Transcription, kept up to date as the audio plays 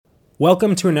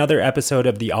Welcome to another episode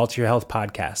of the Alter Your Health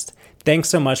podcast. Thanks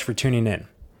so much for tuning in.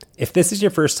 If this is your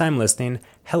first time listening,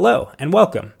 hello and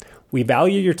welcome. We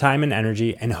value your time and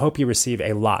energy and hope you receive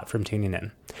a lot from tuning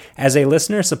in. As a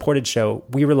listener-supported show,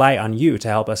 we rely on you to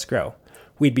help us grow.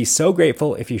 We'd be so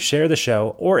grateful if you share the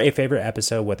show or a favorite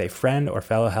episode with a friend or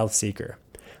fellow health seeker.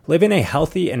 Living a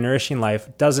healthy and nourishing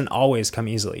life doesn't always come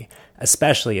easily,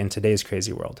 especially in today's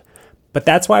crazy world. But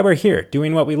that's why we're here,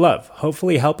 doing what we love,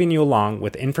 hopefully helping you along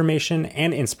with information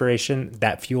and inspiration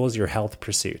that fuels your health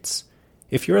pursuits.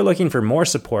 If you're looking for more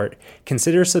support,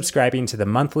 consider subscribing to the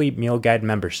monthly Meal Guide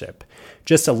membership.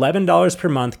 Just $11 per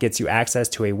month gets you access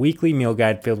to a weekly meal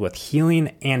guide filled with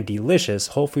healing and delicious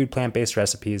whole food plant-based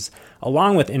recipes,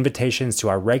 along with invitations to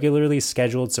our regularly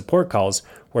scheduled support calls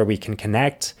where we can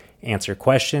connect, answer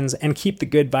questions, and keep the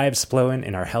good vibes flowing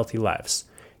in our healthy lives.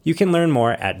 You can learn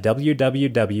more at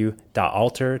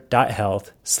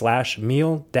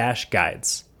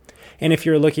www.alter.health/meal-guides. And if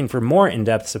you're looking for more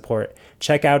in-depth support,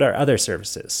 check out our other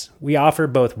services. We offer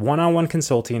both one-on-one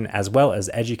consulting as well as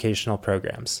educational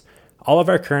programs. All of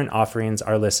our current offerings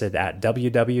are listed at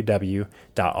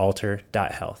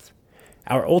www.alter.health.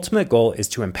 Our ultimate goal is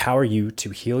to empower you to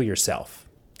heal yourself.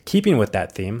 Keeping with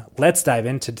that theme, let's dive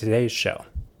into today's show.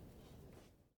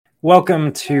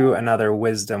 Welcome to another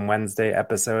Wisdom Wednesday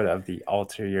episode of the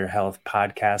Alter Your Health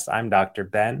podcast. I'm Dr.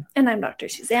 Ben. And I'm Dr.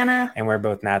 Susanna. And we're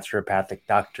both naturopathic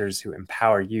doctors who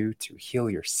empower you to heal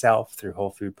yourself through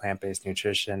whole food plant-based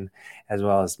nutrition, as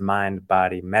well as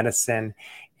mind-body medicine.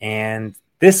 And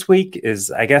this week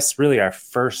is, I guess, really our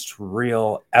first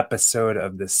real episode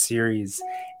of the series,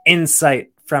 Insight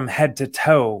from Head to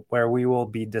Toe, where we will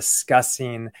be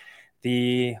discussing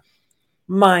the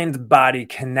mind-body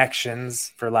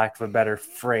connections, for lack of a better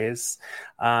phrase,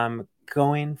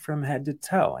 going from head to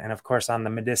toe. And of course, on the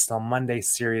Medicinal Monday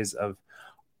series of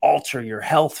Alter Your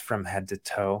Health from Head to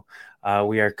Toe,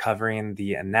 we are covering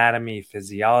the anatomy,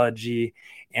 physiology,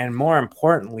 and more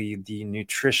importantly, the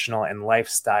nutritional and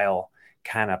lifestyle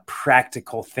kind of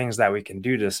practical things that we can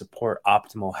do to support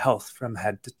optimal health from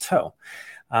head to toe.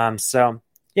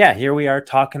 Here we are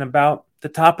talking about the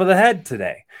top of the head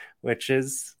today, which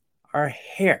is our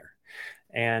hair.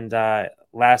 And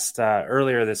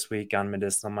earlier this week on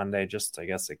Medicinal Monday, just I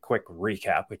guess a quick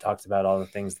recap, we talked about all the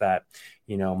things that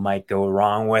might go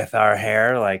wrong with our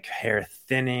hair, like hair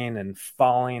thinning and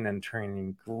falling and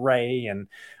turning gray, and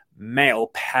male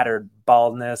pattern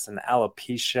baldness and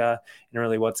alopecia, and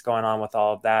really what's going on with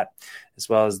all of that, as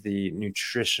well as the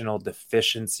nutritional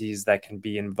deficiencies that can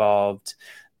be involved,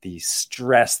 the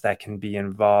stress that can be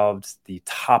involved, the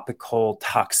topical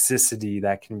toxicity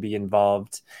that can be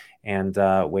involved, and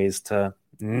ways to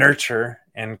nurture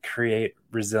and create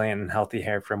resilient and healthy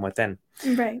hair from within.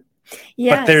 Right.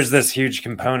 Yeah. But there's this huge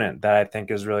component that I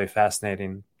think is really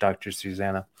fascinating, Dr.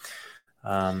 Susanna.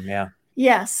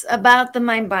 Yes, about the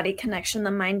mind-body connection,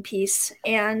 the mind piece.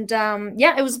 And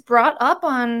it was brought up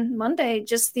on Monday,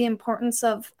 just the importance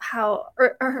of how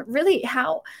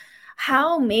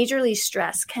majorly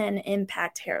stress can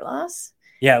impact hair loss.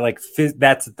 Yeah,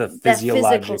 that's the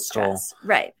physiological stress,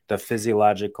 right? The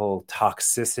physiological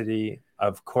toxicity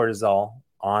of cortisol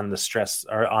on the stress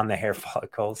or on the hair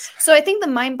follicles. So I think the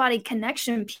mind-body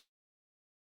connection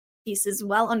piece is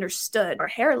well understood for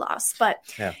hair loss, but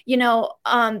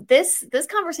this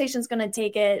conversation is going to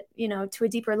take it to a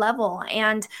deeper level.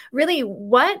 And really,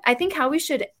 how we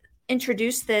should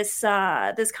introduce this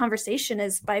conversation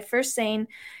is by first saying,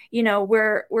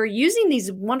 we're using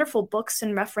these wonderful books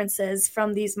and references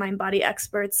from these mind-body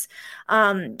experts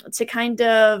to kind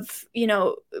of,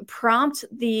 prompt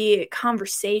the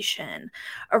conversation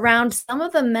around some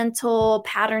of the mental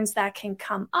patterns that can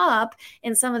come up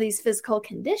in some of these physical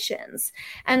conditions.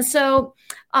 And so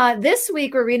this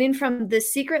week we're reading from The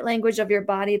Secret Language of Your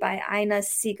Body by Ina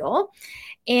Siegel.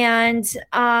 And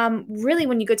really,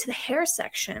 when you go to the hair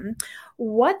section,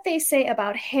 what they say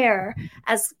about hair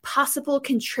as possible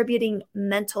contributing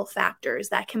mental factors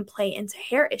that can play into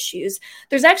hair issues.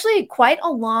 There's actually quite a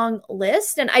long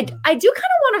list. And I do kind of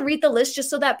want to read the list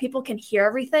just so that people can hear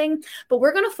everything. But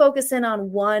we're going to focus in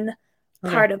on one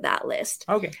part of that list.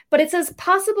 Okay. But it says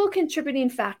possible contributing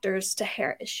factors to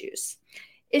hair issues.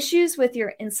 Issues with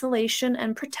your insulation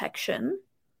and protection.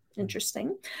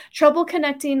 Interesting. Trouble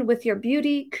connecting with your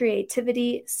beauty,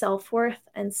 creativity, self-worth,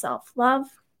 and self-love.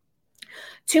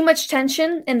 Too much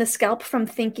tension in the scalp from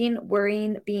thinking,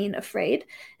 worrying, being afraid,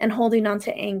 and holding on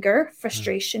to anger,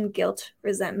 frustration, guilt,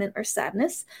 resentment, or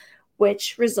sadness,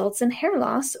 which results in hair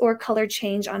loss or color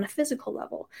change on a physical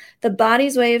level. The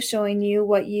body's way of showing you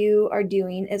what you are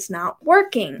doing is not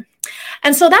working.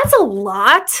 And so that's a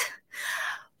lot.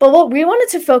 But what we wanted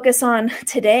to focus on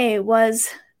today was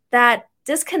that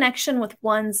disconnection with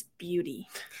one's beauty.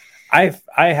 I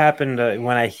happen to,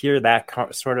 when I hear that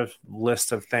sort of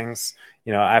list of things,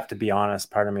 I have to be honest.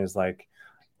 Part of me is like,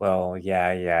 well,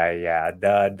 yeah,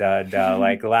 duh.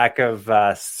 Like lack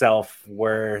of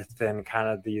self-worth and kind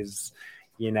of these,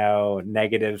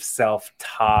 negative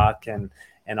self-talk and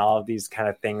all of these kind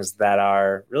of things that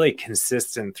are really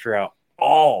consistent throughout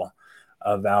all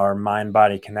of our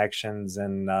mind-body connections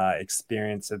and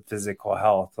experience of physical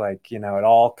health. Like, it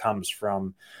all comes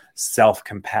from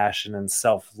self-compassion and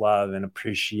self-love and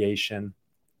appreciation.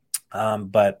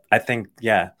 But I think,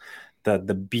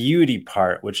 the beauty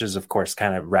part, which is of course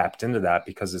kind of wrapped into that,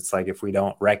 because it's like, if we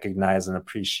don't recognize and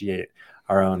appreciate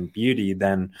our own beauty,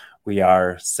 then we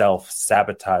are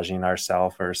self-sabotaging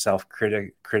ourselves or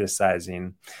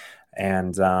self-criticizing.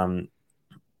 And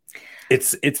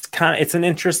it's an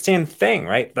interesting thing,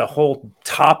 right? The whole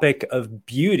topic of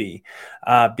beauty,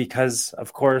 because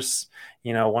of course,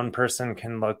 one person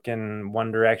can look in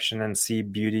one direction and see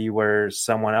beauty where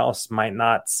someone else might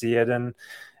not see it and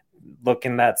look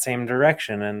in that same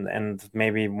direction. And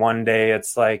maybe one day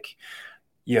it's like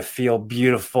you feel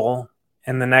beautiful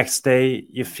and the next day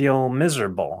you feel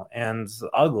miserable and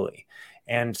ugly.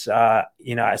 And,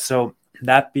 so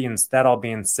that all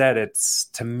being said, it's,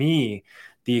 to me,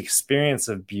 the experience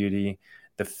of beauty,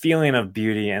 the feeling of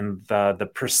beauty, and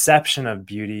the perception of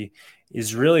beauty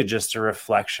is really just a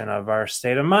reflection of our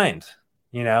state of mind,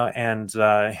 and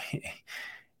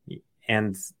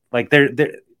like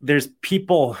there's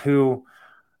people who,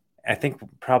 I think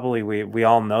probably we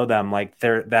all know them, like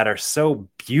that are so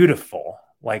beautiful,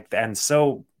 like, and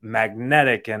so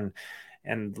magnetic and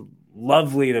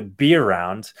lovely to be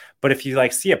around. But if you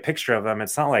like see a picture of them,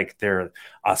 it's not like they're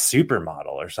a supermodel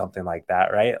or something like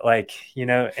that, right? Like,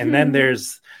 and then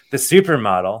there's the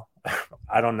supermodel.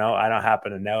 I don't know. I don't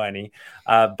happen to know any.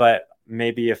 But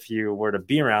maybe if you were to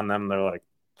be around them, they're like,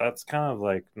 that's kind of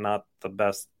like not the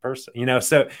best person,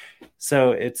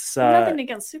 so it's nothing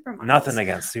against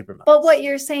supermodels. But what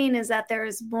you're saying is that there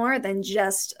is more than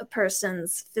just a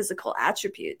person's physical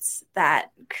attributes that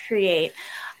create,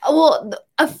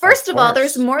 first of all,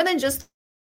 there's more than just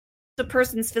a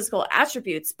person's physical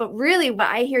attributes, but really what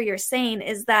I hear you're saying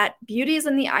is that beauty is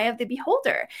in the eye of the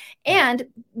beholder, and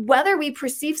whether we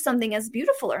perceive something as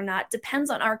beautiful or not depends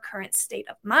on our current state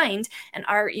of mind and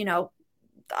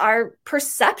our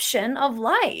perception of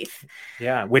life.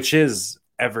 Yeah, which is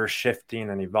ever shifting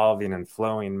and evolving and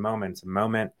flowing moment to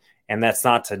moment. And that's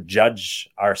not to judge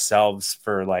ourselves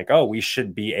for like, oh, we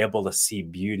should be able to see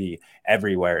beauty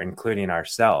everywhere, including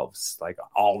ourselves, like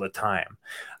all the time.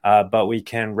 But we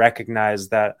can recognize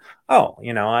that,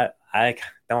 I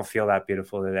don't feel that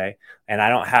beautiful today. And I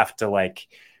don't have to like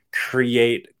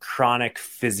create chronic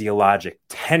physiologic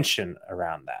tension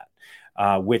around that.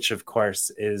 Which, of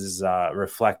course, is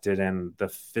reflected in the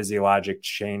physiologic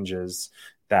changes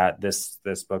that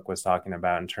this book was talking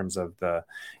about in terms of the,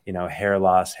 hair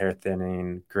loss, hair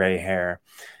thinning, gray hair,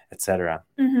 etc.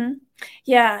 Mm-hmm.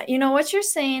 Yeah. What you're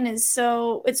saying is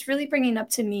it's really bringing up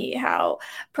to me how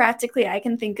practically I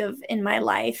can think of in my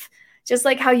life, just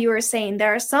like how you were saying,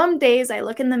 there are some days I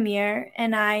look in the mirror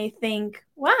and I think,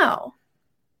 wow,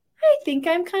 I think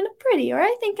I'm kind of pretty, or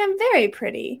I think I'm very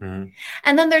pretty. Mm-hmm.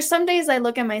 And then there's some days I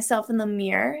look at myself in the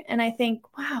mirror and I think,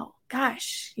 wow,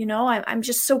 gosh, I'm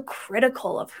just so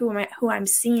critical of who I'm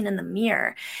seeing in the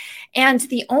mirror. And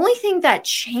the only thing that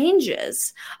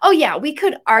changes, we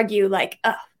could argue like,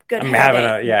 oh, good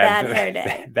hair day, bad hair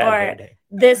day, or hair day.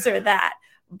 This or that.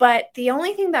 But the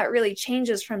only thing that really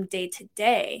changes from day to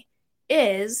day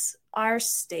is our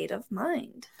state of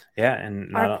mind. Yeah,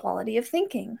 and our quality of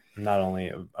thinking. Not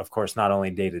only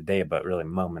day to day, but really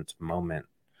moment to moment,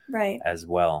 right, as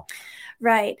well.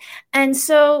 Right. And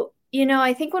so,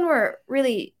 I think when we're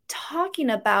really talking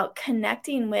about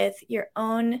connecting with your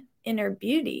own inner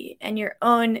beauty and your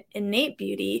own innate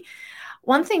beauty,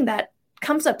 one thing that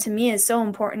comes up to me is so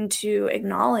important to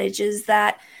acknowledge is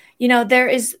that,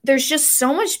 there's just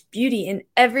so much beauty in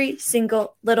every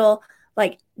single little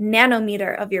like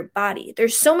nanometer of your body.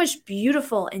 There's so much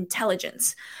beautiful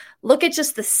intelligence. Look at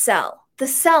just the cell. The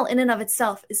cell in and of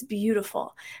itself is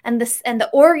beautiful. And the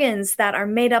organs that are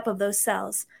made up of those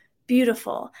cells,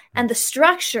 beautiful. And the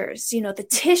structures, the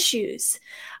tissues,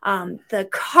 the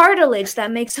cartilage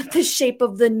that makes up the shape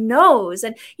of the nose.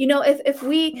 And, if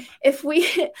we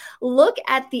look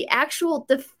at the actual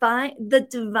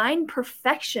divine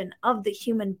perfection of the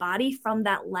human body from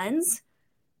that lens,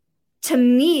 to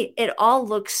me, it all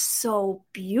looks so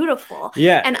beautiful.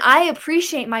 Yeah. And I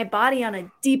appreciate my body on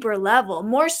a deeper level,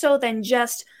 more so than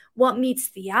just what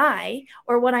meets the eye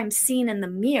or what I'm seeing in the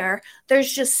mirror.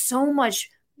 There's just so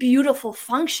much beautiful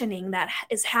functioning that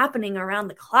is happening around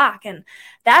the clock. And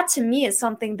that to me is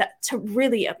something that to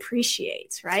really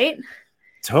appreciate, right?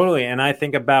 Totally. And I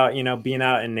think about, being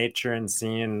out in nature and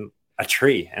seeing a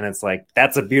tree, and it's like,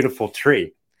 that's a beautiful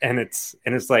tree. And it's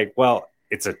like, well,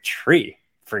 it's a tree,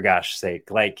 for gosh sake.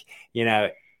 Like,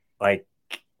 like,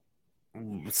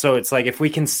 so it's like, if we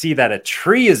can see that a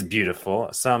tree is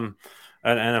beautiful,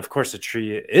 and of course a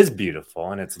tree is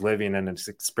beautiful and it's living and it's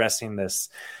expressing this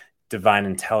divine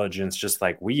intelligence just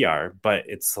like we are, but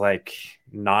it's like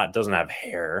doesn't have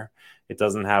hair. It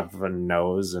doesn't have a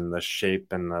nose and the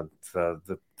shape and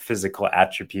the physical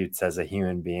attributes as a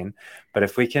human being. But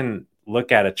if we can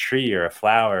look at a tree or a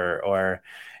flower or,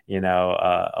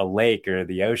 a lake or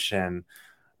the ocean,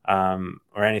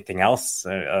 or anything else,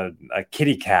 a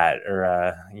kitty cat or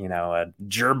a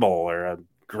gerbil or a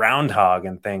groundhog,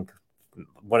 and think,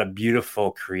 what a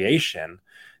beautiful creation,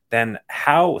 then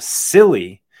how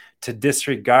silly to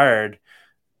disregard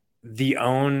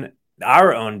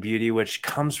our own beauty, which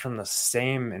comes from the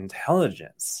same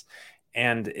intelligence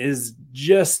and is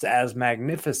just as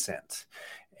magnificent.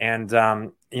 And,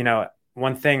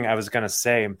 one thing I was going to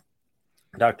say,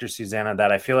 Dr. Susanna,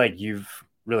 that I feel like you've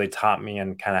really taught me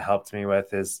and kind of helped me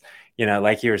with is,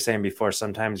 like you were saying before,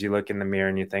 sometimes you look in the mirror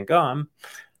and you think, oh,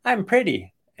 I'm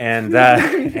pretty. And,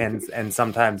 and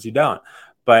sometimes you don't.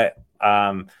 But,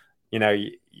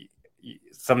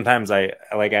 sometimes I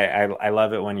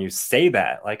love it when you say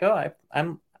that, like, oh,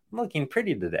 I'm looking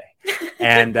pretty today.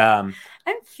 And I'm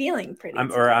feeling pretty.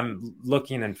 I'm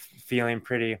looking and feeling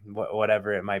pretty,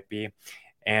 whatever it might be.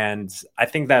 And I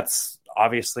think that's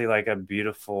obviously like a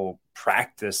beautiful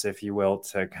practice, if you will,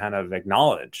 to kind of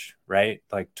acknowledge, right?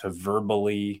 Like to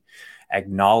verbally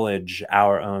acknowledge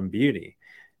our own beauty.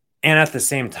 And at the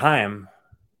same time,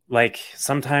 like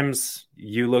sometimes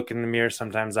you look in the mirror,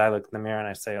 sometimes I look in the mirror and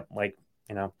I say, like,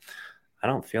 I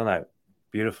don't feel that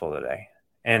beautiful today.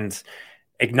 And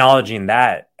acknowledging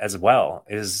that as well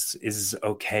is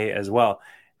okay as well,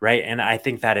 right? And I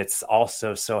think that it's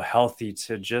also so healthy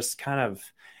to just kind of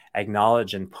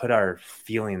acknowledge and put our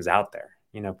feelings out there,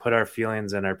 put our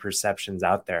feelings and our perceptions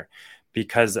out there.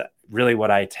 Because really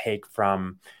what I take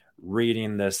from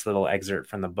reading this little excerpt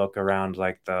from the book around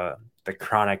like the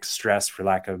chronic stress, for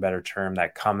lack of a better term,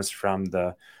 that comes from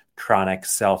the chronic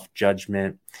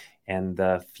self-judgment and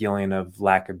the feeling of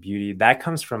lack of beauty, that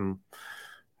comes from,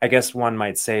 I guess one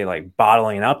might say, like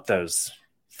bottling up those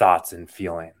thoughts and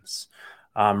feelings,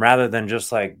 rather than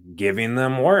just like giving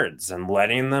them words and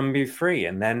letting them be free.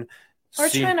 And then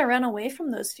trying to run away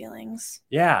from those feelings.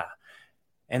 Yeah.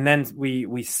 And then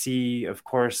we see, of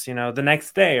course, the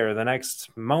next day or the next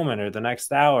moment or the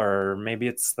next hour, or maybe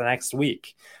it's the next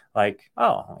week. Like,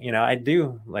 oh, I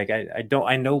do, like,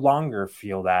 I no longer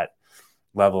feel that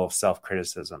level of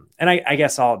self-criticism. And I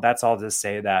guess that's all to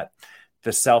say that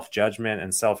the self-judgment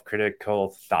and self-critical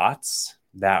thoughts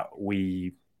that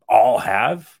we all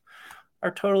have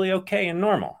are totally okay and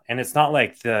normal. And it's not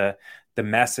like the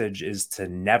message is to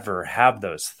never have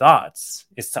those thoughts.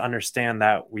 It's to understand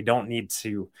that we don't need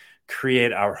to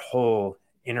create our whole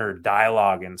inner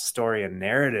dialogue and story and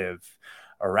narrative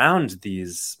around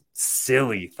these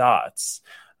silly thoughts.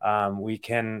 We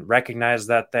can recognize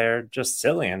that they're just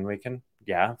silly and we can,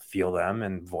 feel them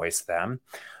and voice them.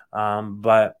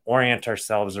 But orient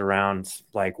ourselves around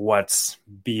like what's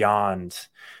beyond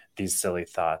these silly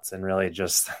thoughts and really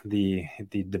just the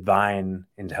divine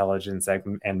intelligence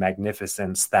and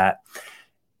magnificence that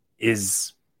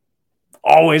is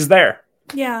always there.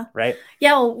 Yeah. Right.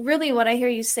 Yeah. Well, really what I hear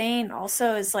you saying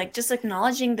also is like just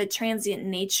acknowledging the transient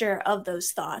nature of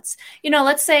those thoughts.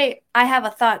 Let's say I have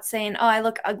a thought saying, oh, I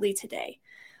look ugly today.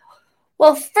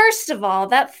 Well, first of all,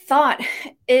 that thought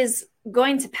is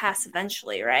going to pass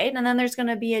eventually, right? And then there's going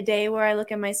to be a day where I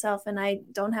look at myself and I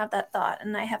don't have that thought,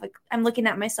 and I'm looking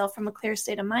at myself from a clear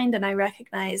state of mind, and I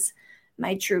recognize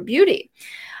my true beauty.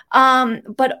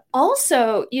 But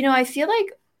also, I feel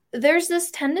like there's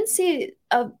this tendency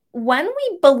of when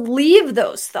we believe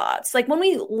those thoughts, like when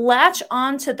we latch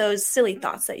onto those silly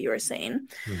thoughts that you were saying,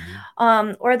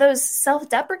 or those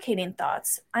self-deprecating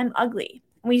thoughts, I'm ugly.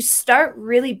 We start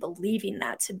really believing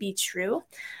that to be true.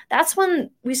 That's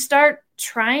when we start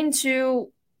trying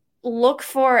to look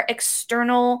for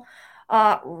external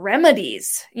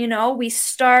remedies. We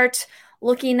start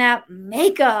looking at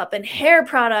makeup and hair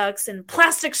products and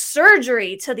plastic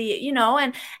surgery to the,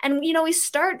 and we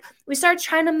start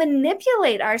trying to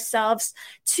manipulate ourselves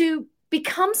to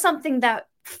become something that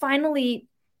finally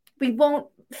we won't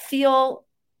feel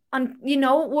we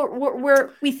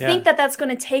think that that's going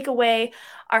to take away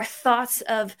our thoughts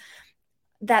of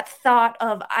that thought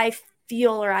of I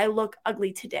feel or I look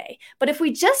ugly today. But if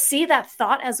we just see that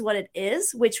thought as what it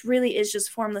is, which really is just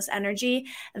formless energy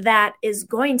that is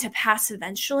going to pass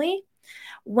eventually,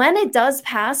 when it does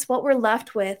pass, what we're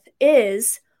left with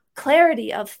is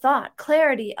clarity of thought,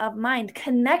 clarity of mind,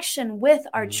 connection with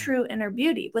our true inner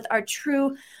beauty, with our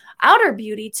true outer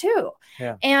beauty too.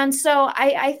 Yeah. And so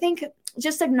I think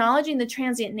just acknowledging the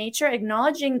transient nature,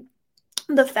 acknowledging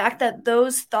the fact that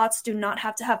those thoughts do not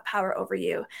have to have power over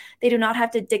you. They do not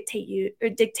have to dictate you or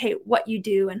dictate what you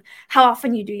do and how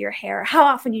often you do your hair, how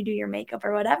often you do your makeup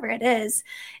or whatever it is.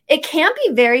 It can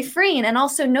be very freeing, and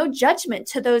also no judgment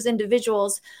to those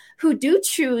individuals who do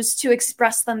choose to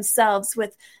express themselves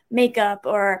with makeup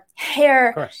or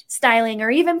hair styling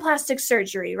or even plastic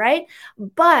surgery, right?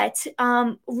 But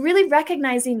really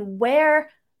recognizing where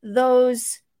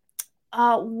those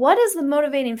what is the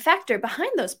motivating factor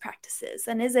behind those practices?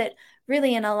 And is it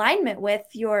really in alignment with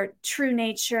your true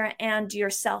nature and your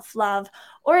self-love?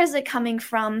 Or is it coming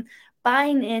from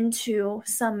buying into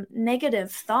some negative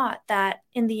thought that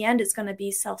in the end is going to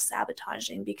be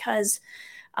self-sabotaging? Because,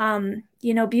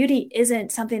 beauty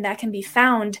isn't something that can be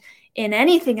found in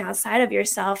anything outside of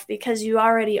yourself, because you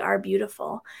already are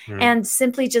beautiful. And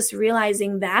simply just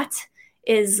realizing that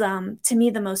is, to me,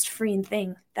 the most freeing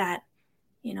thing that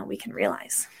we can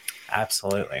realize.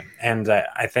 Absolutely. And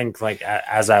I think, like,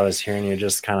 as I was hearing you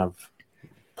just kind of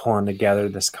pulling together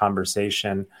this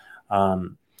conversation, I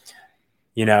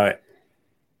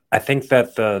think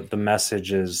that the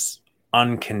message is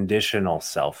unconditional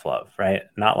self-love, right?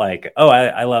 Not like, oh,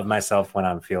 I love myself when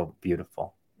I feel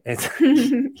beautiful. It's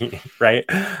right.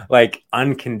 Like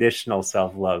unconditional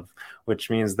self-love,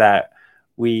 which means that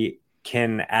we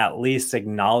can at least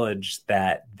acknowledge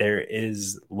that there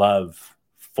is love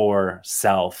for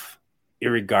self,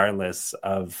 irregardless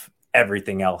of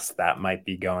everything else that might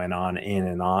be going on in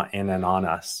and on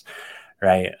us,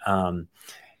 right?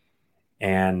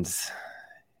 And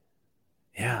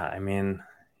yeah, I mean,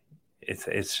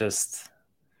 it's just,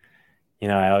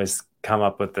 I always come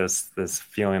up with this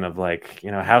feeling of like,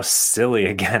 how silly,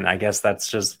 again, I guess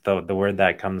that's just the word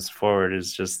that comes forward,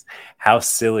 is just how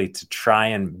silly to try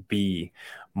and be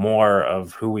more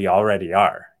of who we already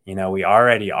are. We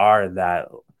already are that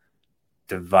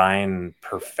divine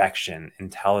perfection,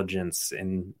 intelligence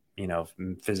in,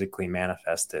 physically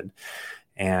manifested.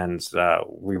 And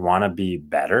we want to be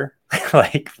better.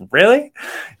 Like, really?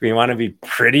 We want to be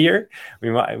prettier.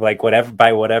 We want, like,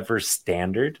 whatever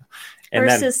standard. And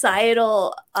then,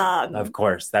 societal. Of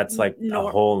course, that's like a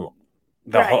whole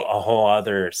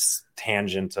other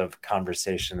tangent of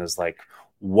conversation, is like,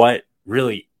 what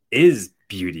really is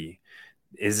beauty?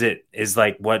 Is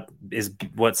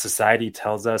what society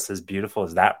tells us is beautiful?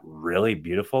 Is that really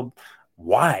beautiful?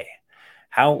 Why?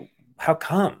 How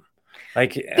come?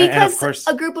 Like, because and of course,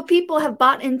 a group of people have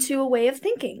bought into a way of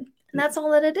thinking, and that's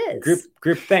all that it is.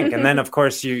 Group think. And then of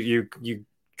course you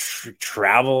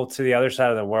travel to the other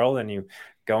side of the world and you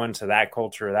go into that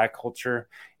culture,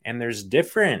 and there's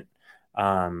different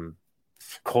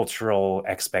cultural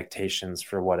expectations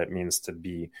for what it means to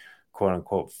be, quote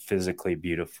unquote, physically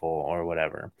beautiful or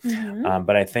whatever.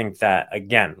 But I think that,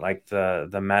 again, like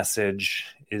the message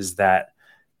is that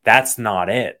that's not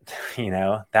it.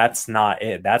 That's not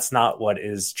it. That's not what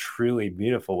is truly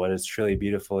beautiful. What is truly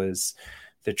beautiful is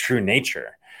the true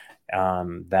nature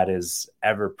that is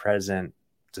ever present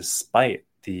despite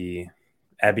the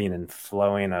ebbing and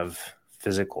flowing of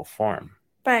physical form.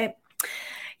 Right.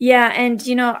 Yeah. And,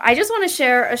 I just want to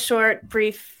share a short,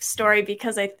 brief story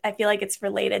because I feel like it's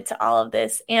related to all of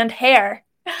this and hair.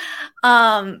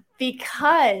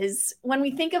 Because when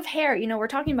we think of hair, we're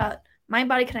talking about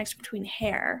mind-body connection between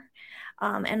hair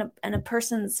and a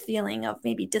person's feeling of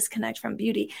maybe disconnect from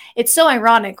beauty. It's so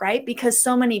ironic, right? Because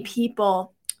so many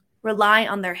people rely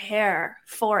on their hair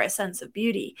for a sense of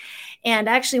beauty. And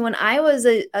actually, when I was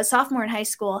a sophomore in high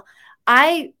school,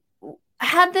 I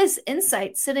had this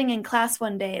insight sitting in class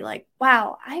one day, like,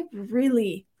 wow, I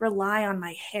really rely on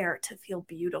my hair to feel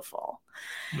beautiful.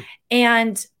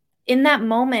 And in that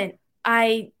moment,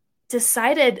 I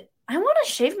decided I want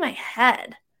to shave my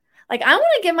head. Like, I want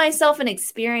to give myself an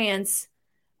experience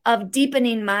of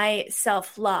deepening my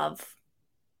self-love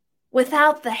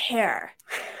without the hair.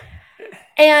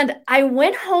 And I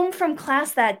went home from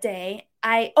class that day.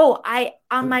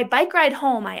 On my bike ride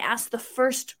home, I asked the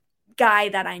first guy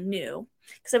that I knew,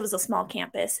 because it was a small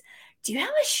campus, do you have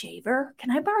a shaver? Can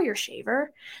I borrow your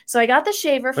shaver? So I got the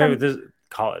shaver from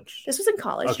college. This was in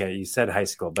college. Okay, you said high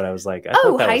school, but I was like,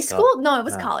 high school? No, it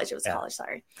was college. It was college.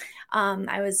 Sorry.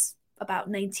 I was about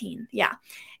 19. Yeah.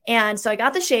 And so I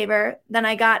got the shaver. Then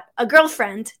I got a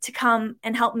girlfriend to come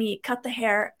and help me cut the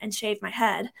hair and shave my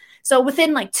head. So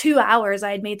within like 2 hours,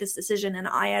 I had made this decision and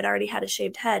I had already had a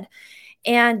shaved head.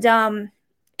 And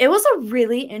it was a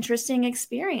really interesting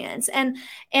experience. And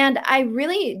I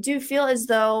really do feel as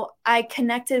though I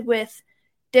connected with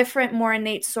different, more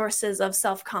innate sources of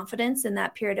self-confidence in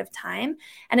that period of time.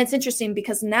 And it's interesting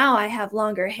because now I have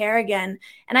longer hair again,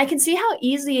 and I can see how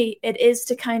easy it is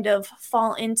to kind of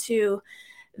fall into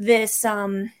this,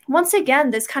 once again,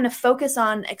 this kind of focus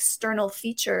on external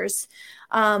features.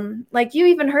 Like you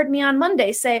even heard me on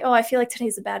Monday say, oh, I feel like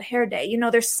today's a bad hair day.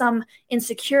 There's some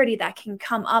insecurity that can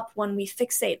come up when we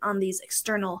fixate on these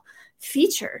external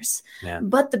features,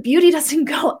 but the beauty doesn't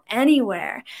go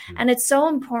anywhere. And it's so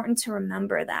important to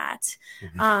remember that.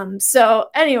 So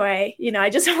anyway, I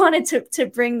just wanted to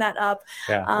bring that up.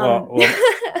 Well,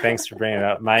 thanks for bringing it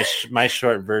up. My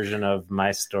short version of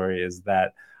my story is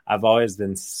that I've always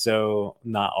been so,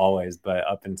 not always, but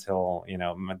up until,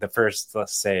 the first,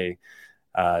 let's say,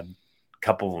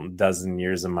 couple dozen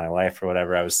years of my life or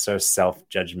whatever, I was so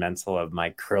self-judgmental of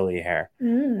my curly hair.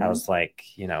 I was like,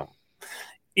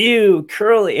 ew,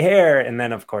 curly hair. And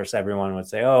then of course everyone would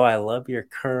say, oh, I love your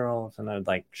curls. And I would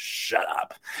like, shut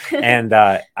up. And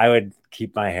I would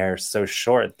keep my hair so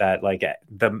short that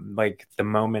the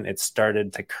moment it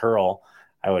started to curl,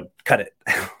 I would cut it.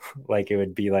 Like it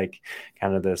would be like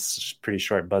kind of this pretty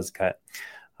short buzz cut.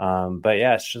 But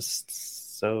yeah, it's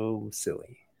just so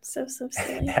silly. So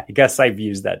silly. I guess I've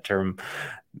used that term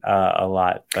a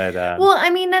lot, but well, I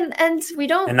mean, and we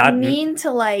don't mean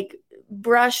to like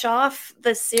brush off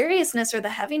the seriousness or the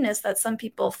heaviness that some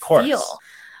people feel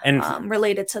and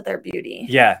related to their beauty.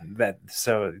 Yeah.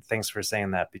 So thanks for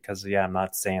saying that, because I'm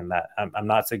not saying that. I'm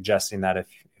not suggesting that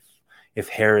if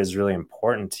hair is really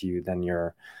important to you, then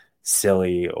you're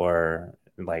silly or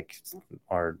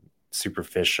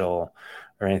superficial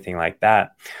or anything like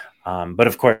that. But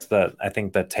of course, I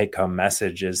think the take home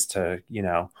message is to,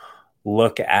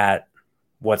 look at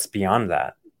what's beyond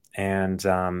that. And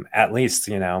at least,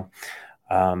 see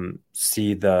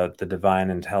the divine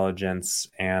intelligence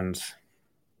and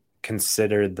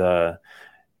consider the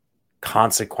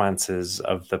consequences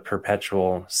of the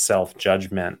perpetual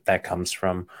self-judgment that comes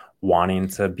from wanting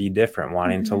to be different,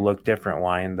 wanting to look different,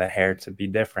 wanting the hair to be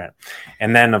different.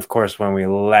 And then, of course, when we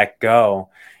let go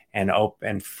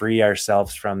and free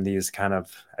ourselves from these kind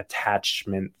of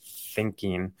attachment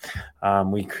thinking,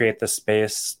 we create the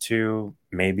space to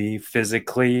maybe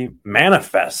physically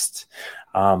manifest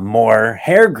more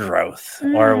hair growth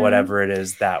or whatever it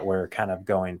is that we're kind of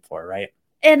going for, right?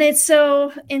 And it's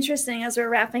so interesting as we're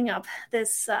wrapping up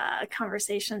this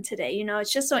conversation today.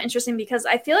 It's just so interesting because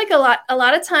I feel like a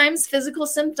lot of times physical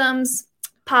symptoms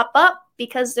pop up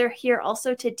because they're here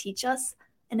also to teach us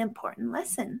an important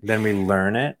lesson. Then we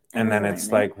learn it, and then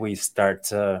it's like we start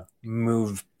to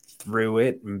move through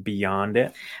it and beyond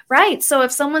it. Right. So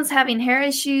if someone's having hair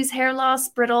issues, hair loss,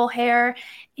 brittle hair,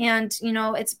 and,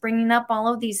 it's bringing up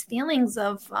all of these feelings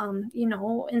of,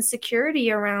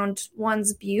 insecurity around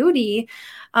one's beauty,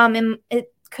 and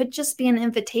it could just be an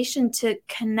invitation to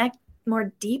connect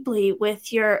more deeply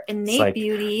with your innate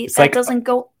beauty that doesn't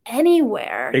go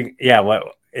anywhere.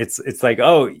 It's like,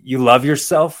 oh, you love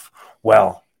yourself?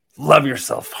 Well, love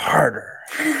yourself harder.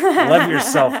 Love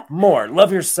yourself more.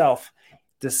 Love yourself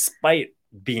despite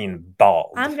being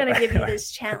bald. I'm going to give you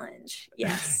this challenge.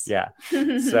 Yes. Yeah.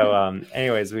 So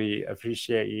anyways, we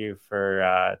appreciate you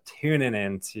for tuning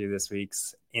in to this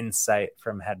week's Insight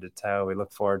from Head to Toe. We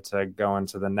look forward to going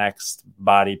to the next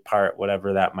body part,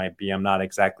 whatever that might be. I'm not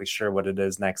exactly sure what it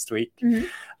is next week.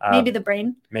 Maybe the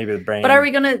brain. But are we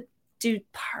going to do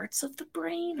parts of the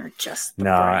brain or just the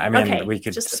brain? I mean, we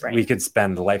could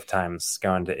spend lifetimes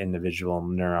going to individual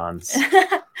neurons.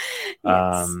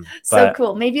 So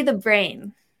cool. Maybe the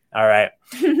brain. All right.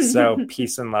 So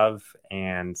peace and love,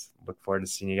 and look forward to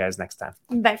seeing you guys next time.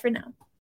 Bye for now.